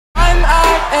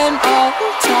and all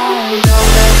time.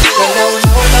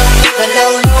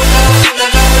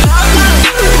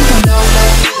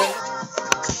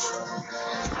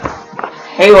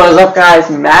 Hey, what is up, guys?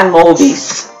 Matt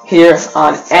Moldy's here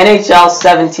on NHL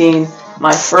 17,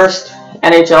 my first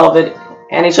NHL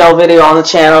video on the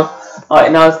channel. Oh,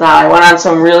 no, it's not. I went on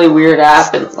some really weird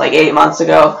app like 8 months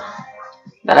ago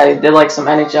that I did like some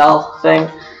NHL thing.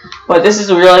 But this is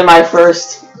really my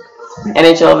first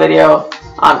NHL video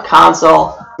on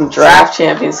console. Draft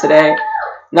champions today.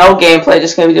 No gameplay,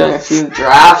 just going to be doing a few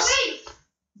drafts.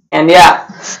 And yeah,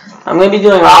 I'm going to be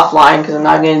doing offline because I'm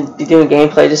not going to be doing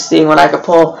gameplay, just seeing what I could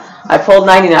pull. I pulled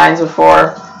 99s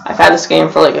before. I've had this game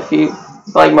for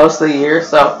like most of the year,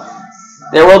 so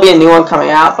there will be a new one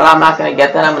coming out, but I'm not going to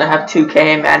get that. I'm going to have 2K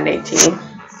and Madden 18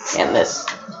 and this.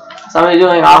 So I'm going to be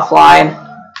doing offline.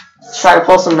 Try to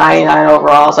pull some 99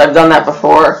 overalls. I've done that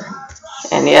before.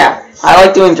 And yeah, I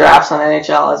like doing drafts on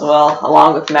NHL as well,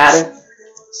 along with Madden.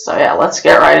 So yeah, let's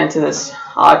get right into this.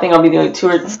 I think I'll be doing two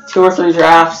or three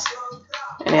drafts.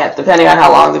 And yeah, depending on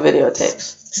how long the video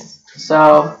takes.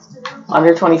 So,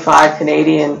 under 25,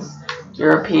 Canadian,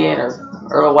 European,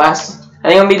 or the West. I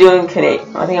think I'm going to be doing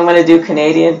Canadian. I think I'm going to do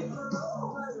Canadian.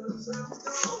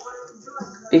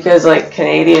 Because, like,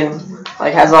 Canadian,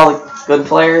 like, has all the good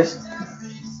players.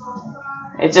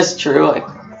 It's just true, like,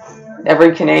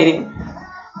 every Canadian.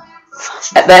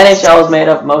 The NHL is made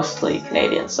up mostly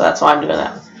Canadians, so that's why I'm doing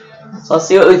that. So let's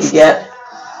see what we can get.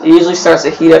 It usually starts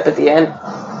to heat up at the end.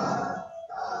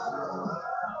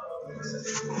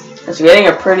 It's getting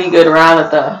a pretty good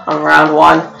round on round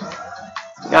one.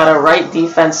 Got a right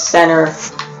defense, center,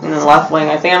 and then left wing.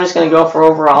 I think I'm just going to go for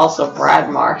overall, so Brad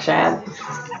Marchand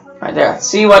right there.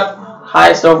 See what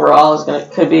highest overall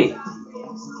could be.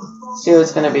 See what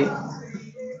it's going to be.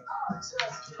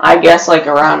 I guess like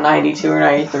around 92 or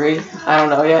 93. I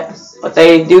don't know yet, but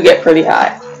they do get pretty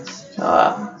high.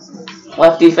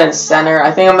 Left defense, center.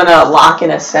 I think I'm going to lock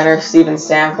in a center, Steven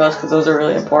Stamkos, because those are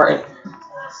really important.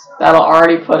 That'll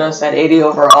already put us at 80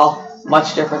 overall.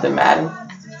 Much different than Madden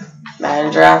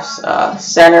drafts.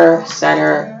 Center,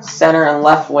 and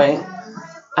left wing.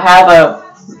 I have a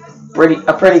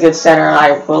pretty good center, and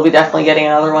I will be definitely getting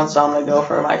another one, so I'm going to go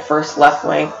for my first left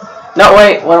wing. No,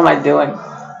 wait, what am I doing?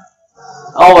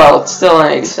 Oh, well, it's still an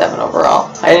 87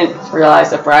 overall. I didn't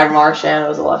realize that Brad Marchand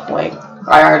was a left wing.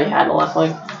 I already had a left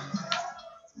wing.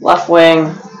 Left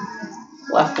wing.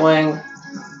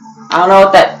 I don't know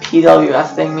what that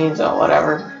PWF thing means or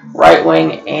whatever. Right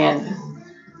wing and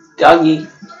Dougie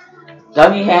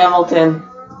Hamilton.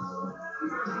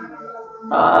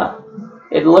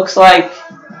 It looks like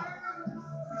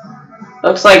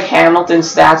Hamilton's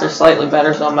stats are slightly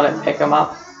better, so I'm gonna pick him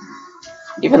up.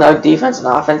 Even though defense and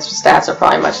offense stats are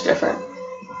probably much different.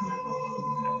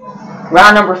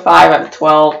 Round number 5 out of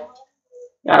 12.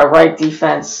 Got a right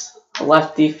defense, a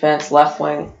left defense, left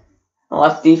wing, a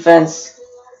left defense.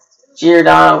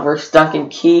 Giordano versus Duncan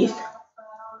Keith. I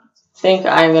think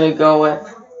I'm going to go with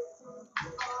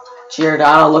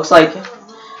Giordano. Looks like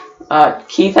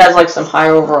Keith has like some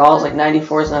higher overalls, like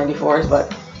 94s,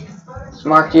 but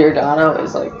Mark Giordano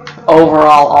is like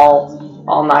overall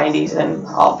all 90s and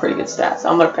all pretty good stats. So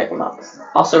I'm going to pick him up.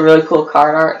 Also really cool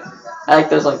card art. I like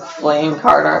those like flame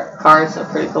card art cards. They're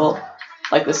pretty cool.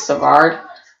 Like this Savard.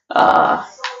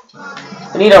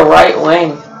 We need a right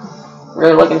wing.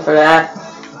 Really looking for that.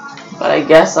 But I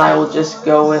guess I will just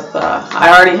go with,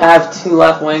 I already have 2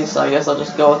 left wings, so I guess I'll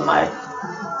just go with my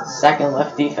second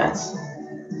left defense.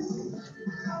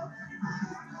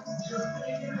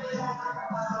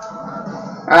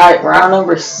 Alright, round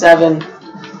number 7.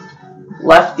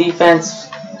 Left defense.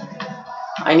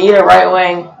 I need a right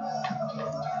wing,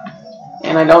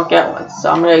 and I don't get one, so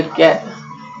I'm going to get,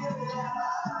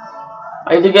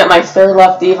 I either get my third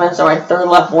left defense or my third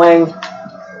left wing.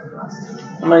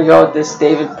 I'm going to go with this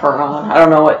David Perron. I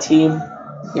don't know what team.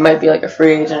 He might be like a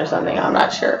free agent or something. I'm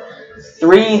not sure.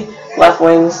 3 left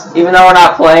wings. Even though we're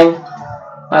not playing,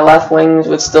 my left wings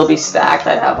would still be stacked.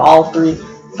 I'd have all 3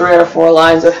 out of 4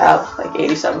 lines would have like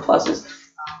 87 pluses.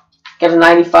 Get a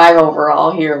 95 overall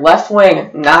here. Left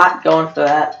wing, not going for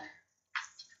that.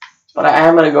 But I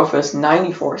am going to go for this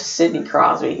 94 Sidney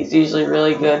Crosby. He's usually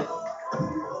really good.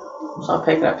 So I'm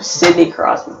picking up Sidney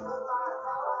Crosby.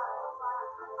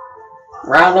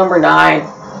 Round number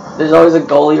 9. There's always a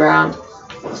goalie round.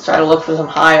 Let's try to look for some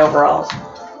high overalls.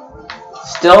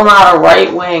 Still not a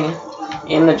right wing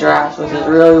in the draft, which is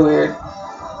really weird.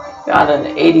 Got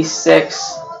an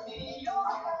 86.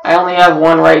 I only have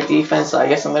 1 right defense, so I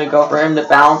guess I'm going to go for him to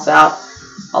balance out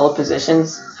all the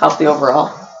positions, help the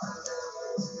overall.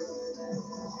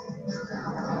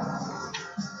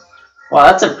 Wow,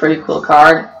 that's a pretty cool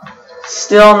card.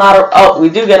 Still not a... Oh, we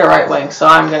do get a right wing, so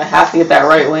I'm going to have to get that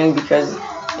right wing because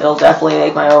it'll definitely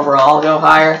make my overall go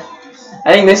higher.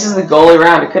 I think this is the goalie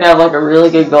round. It could have like a really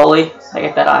good goalie. I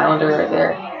get that Islander right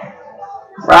there.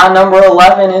 Round number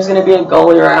 11 is going to be a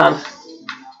goalie round.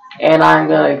 And I'm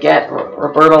going to get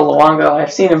Roberto Luongo.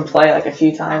 I've seen him play like a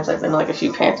few times. I've been to like a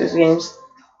few Panthers games.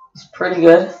 He's pretty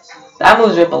good. That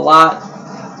moves me up a lot.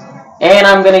 And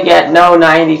I'm going to get no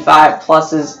 95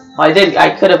 pluses. Well, I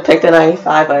could have picked a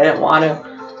 95, but I didn't want to.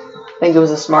 I think it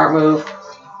was a smart move.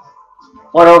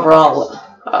 What overall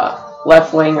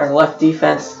left wing or left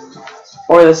defense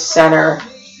or the center?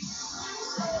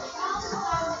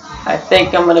 I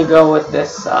think I'm going to go with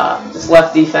this this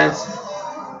left defense.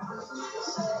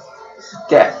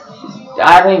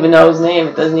 I don't even know his name.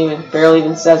 It doesn't even, barely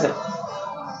even says it.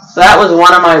 So that was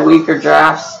one of my weaker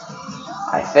drafts.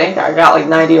 I think I got like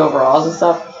 90 overalls and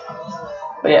stuff.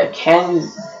 But yeah, Ken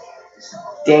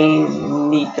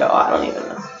Nico, I don't even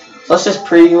know. So let's just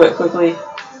preview it quickly.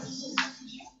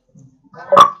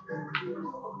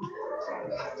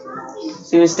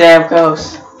 Steven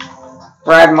Stamkos,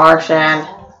 Brad Marchand,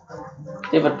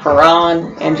 David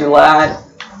Perron, Andrew Ladd,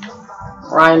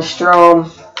 Ryan Strome,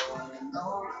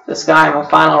 this guy in my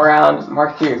final round,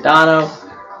 Mark Giordano,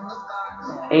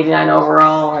 89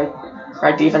 overall,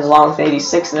 right defense along with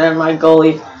 86, and then my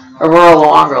goalie, Roberto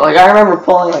Luongo. Like, I remember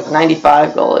pulling like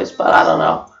 95 goalies, but I don't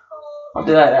know. I'll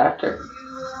do that after.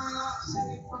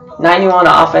 91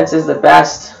 offense is the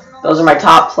best. Those are my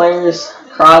top players,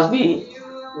 Crosby,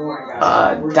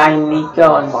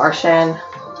 Nico, and Marchand.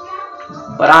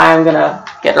 But I am going to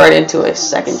get right into a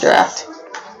second draft.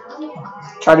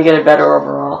 Try to get a better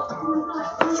overall.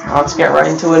 Let's get right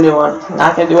into a new one. I'm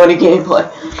not going to do any gameplay.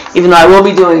 Even though I will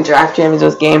be doing draft champions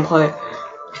with gameplay.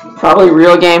 Probably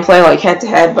real gameplay, like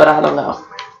head-to-head, but I don't know.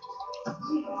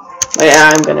 But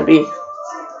yeah, I'm going to be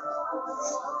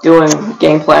doing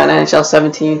gameplay on NHL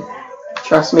 17.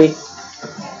 Trust me.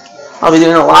 I'll be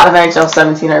doing a lot of NHL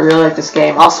 17. I really like this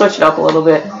game. I'll switch it up a little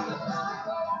bit.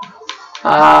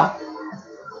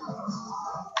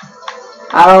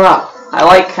 I don't know. I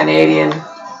like Canadian.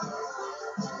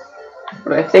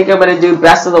 But I think I'm going to do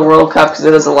Best of the World Cup because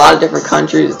there's a lot of different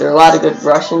countries. There are a lot of good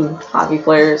Russian hockey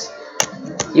players.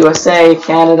 USA,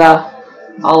 Canada,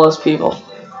 all those people.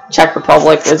 Czech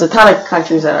Republic. There's a ton of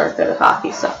countries that are good at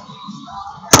hockey, so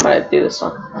I'm going to do this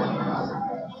one.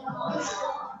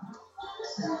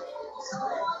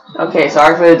 Okay,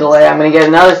 sorry for the delay. I'm going to get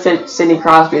another Sidney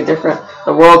Crosby, the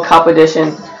World Cup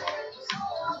edition.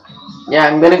 Yeah,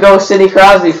 I'm going to go with Sidney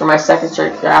Crosby for my second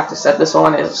straight draft to set this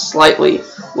one is slightly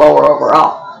lower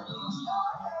overall.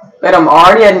 But I'm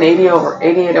already at an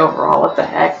 88 overall. What the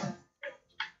heck?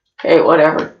 Okay,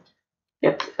 whatever.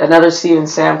 Get another Steven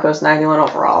Stamkos 91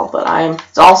 overall, but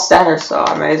it's all center, so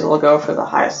I may as well go for the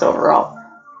highest overall.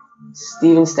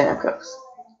 Steven Stamkos.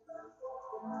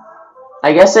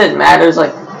 I guess it matters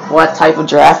like what type of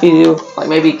draft you do. Like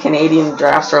maybe Canadian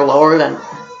drafts are lower than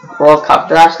World Cup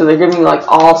drafts because they're giving you like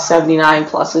all 79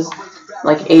 pluses,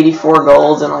 like 84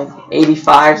 golds and like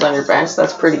 85s on your bench.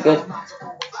 That's pretty good.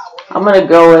 I'm gonna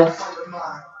go with,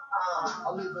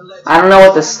 I don't know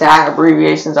what the stat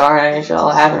abbreviations are in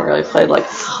NHL. I haven't really played like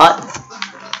HUT,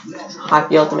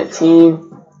 Hockey Ultimate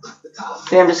Team. I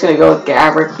think I'm just gonna go with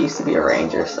Gabrick. He used to be a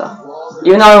Ranger, so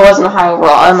even though he wasn't a high overall,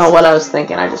 I don't know what I was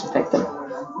thinking. I just picked him.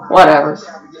 Whatever.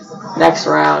 Next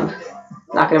round,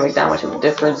 not gonna make that much of a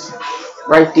difference.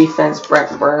 Right defense,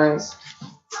 Brent Burns.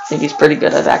 I think he's pretty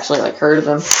good. I've actually like heard of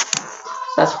him.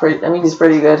 That's pretty. I mean, he's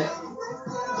pretty good.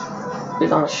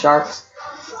 He's on the Sharks.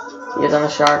 He is on the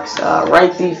Sharks.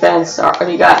 Right defense.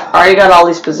 Already got all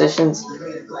these positions.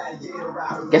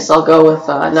 Guess I'll go with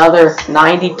another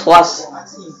 90 plus,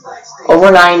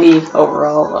 over 90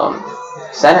 overall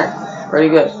center. Pretty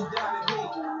good.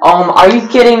 Are you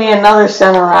kidding me? Another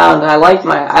center round. I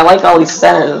like all these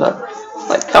centers, but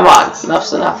like, come on,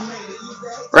 enough's enough.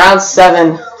 Round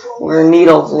 7, we're in need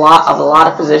of a lot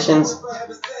of positions.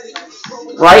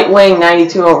 Right wing,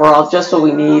 92 overall, just what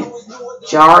we need.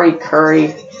 Jari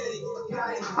Curry.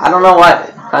 I don't know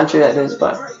what country that is,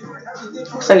 but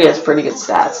looks like he has pretty good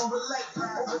stats.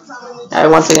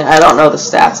 Once again, I don't know the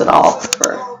stats at all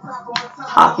for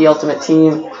Hockey Ultimate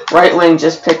Team. Right wing,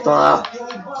 just picked one up.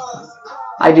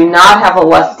 I do not have a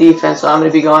left defense, so I'm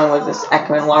going to be going with this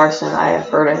Ekman Larson. I have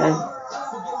heard of him.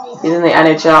 He's in the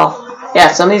NHL. Yeah,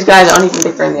 some of these guys I don't even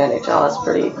think they're in the NHL. That's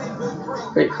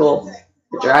pretty cool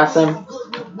to draft them.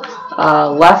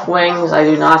 Left wings, I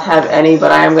do not have any, but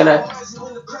I'm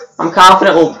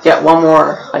confident we'll get one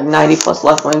more like 90 plus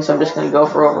left wing, so I'm just going to go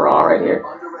for overall right here.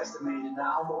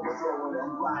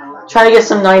 Try to get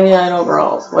some 99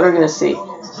 overalls. What are we going to see?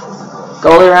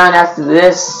 Goalie round after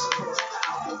this.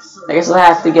 I guess I'll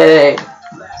have to get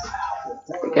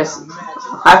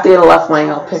a left wing.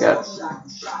 I'll pick up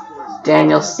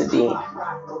Daniel Sedin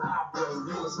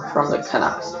from the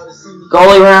Canucks.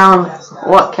 Goalie round,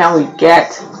 what can we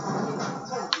get?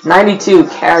 92,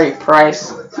 Carey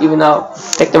Price, even though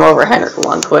I picked him over Henrik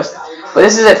Lundqvist. But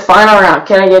this is it, final round.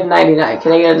 Can I get 99?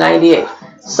 Can I get a 98?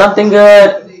 Something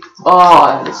good.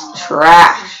 Oh, that is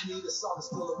trash.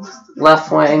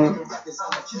 Left wing,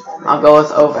 I'll go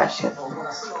with Ovechkin.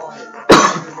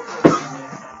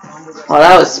 Well,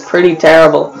 that was pretty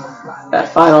terrible, that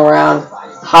final round.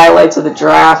 Highlights of the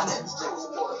draft.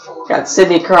 Got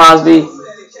Sidney Crosby,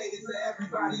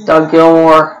 Doug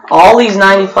Gilmour. All these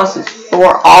 90 pluses.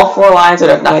 All four lines would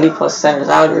have 90 plus centers.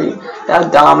 That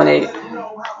would dominate.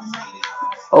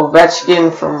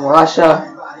 Ovechkin from Russia.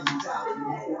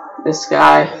 This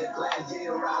guy.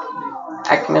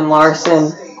 Ekman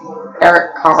Larson.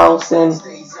 Erik Karlsson.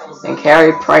 And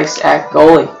Carey Price at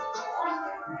goalie.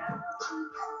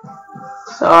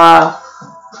 So, yeah,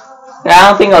 I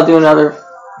don't think I'll do another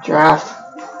draft.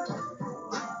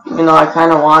 Even though I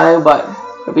kind of want to, but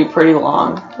it'll be pretty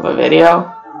long of a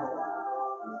video.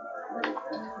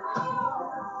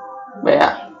 But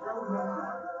yeah.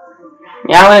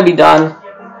 Yeah, I'm going to be done.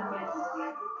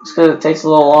 Just because it takes a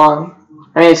little long.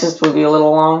 I mean, it's just would be a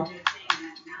little long.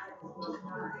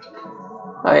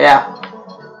 Oh yeah.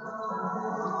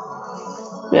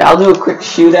 Yeah, I'll do a quick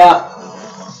shootout.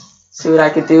 See what I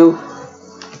could do.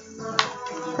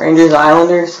 Rangers,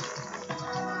 Islanders.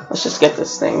 Let's just get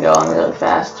this thing going really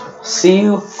fast. See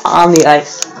you on the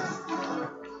ice.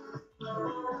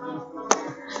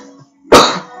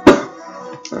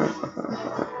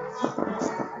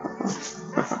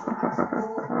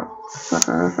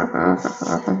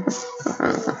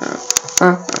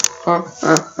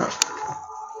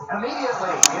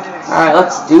 Alright,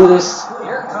 let's do this.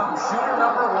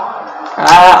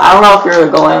 I don't know if you're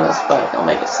a goalie on this, but he'll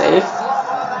make a save.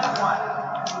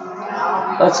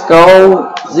 Let's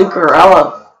go,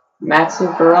 Zuccarello. Matt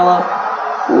Zuccarello.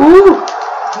 Woo!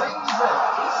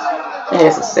 Hey,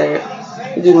 it's a save.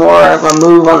 We'll do more of a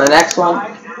move on the next one.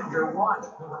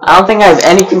 I don't think I have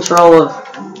any control of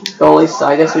goalies, so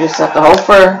I guess we just have to hope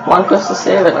for Lundqvist to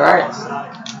save it. Alright.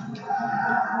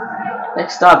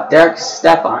 Next up, Derek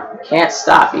Stepan. Can't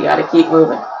stop. You gotta keep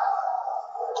moving.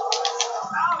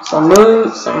 Some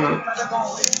moves, some...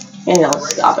 And let's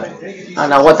stop it. I don't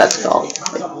know what that's called.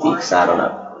 Like deeks, I don't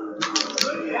know.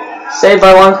 Saved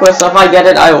by Lundqvist, so if I get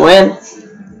it, I win.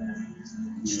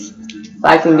 If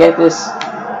I can get this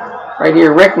right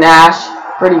here, Rick Nash,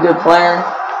 pretty good player.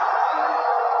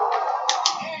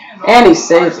 And he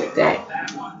saves it, dang.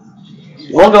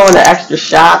 We'll go into extra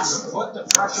shots.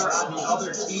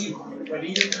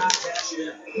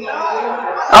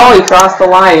 Oh, he crossed the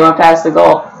line, he went past the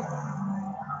goal.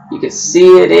 You could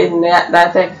see it in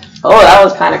that thing. Oh, that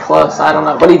was kind of close. I don't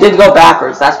know. But he did go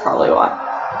backwards. That's probably why.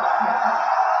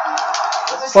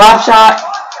 Slap shot.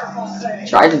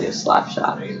 Tried to do a slap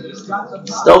shot.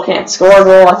 Still can't score a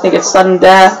goal. I think it's sudden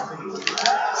death.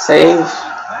 Save.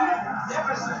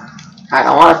 Alright,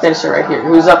 I want to finish it right here.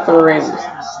 Who's up for the Rangers?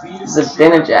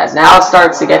 Zibanejad. Now it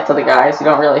starts to get to the guys. You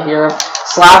don't really hear him.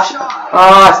 Slap shot.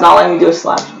 Oh, it's not letting me do a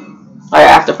slap shot. I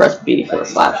have to press B for the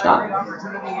slap shot.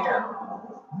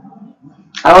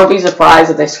 I won't be surprised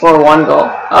if they score one goal.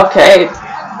 Okay.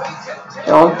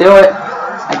 Don't do it.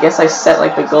 I guess I set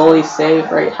like the goalie save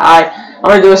right high. I'm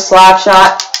going to do a slap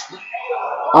shot.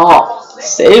 Oh,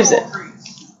 saves it.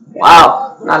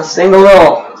 Wow. Not a single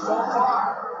goal.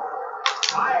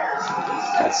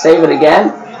 Gotta save it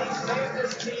again.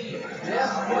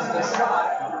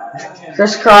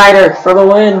 Chris Kreider for the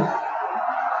win.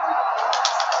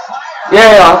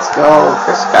 Yeah, let's go.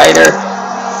 Chris Kreider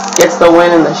gets the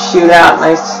win in the shootout.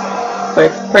 Nice,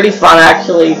 quick, pretty fun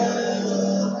actually.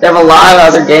 They have a lot of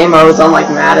other game modes unlike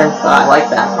Madden, so I like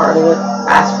that part of it,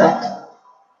 aspect.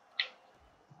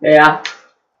 Yeah,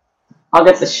 I'll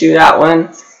get the shootout win.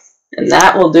 And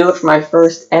that will do it for my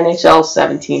first NHL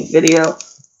 17 video.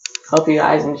 Hope you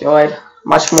guys enjoyed.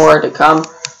 Much more to come.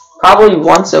 Probably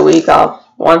once a week,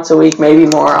 maybe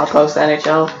more, I'll post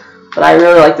NHL. But I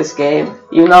really like this game.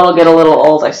 Even though it'll get a little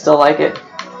old, I still like it.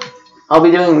 I'll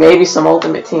be doing maybe some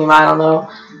Ultimate Team, I don't know.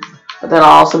 But then I'll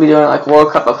also be doing like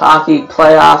World Cup of Hockey,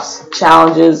 playoffs,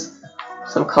 challenges,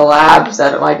 some collabs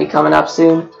that might be coming up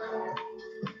soon.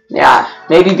 Yeah,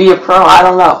 maybe be a pro, I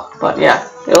don't know. But yeah,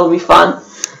 it'll be fun.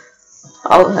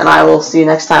 And I will see you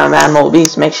next time on Mad Mobile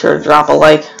Beast. Make sure to drop a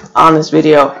like on this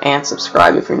video and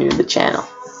subscribe if you're new to the channel.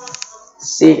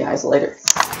 See you guys later.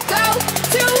 Go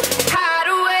to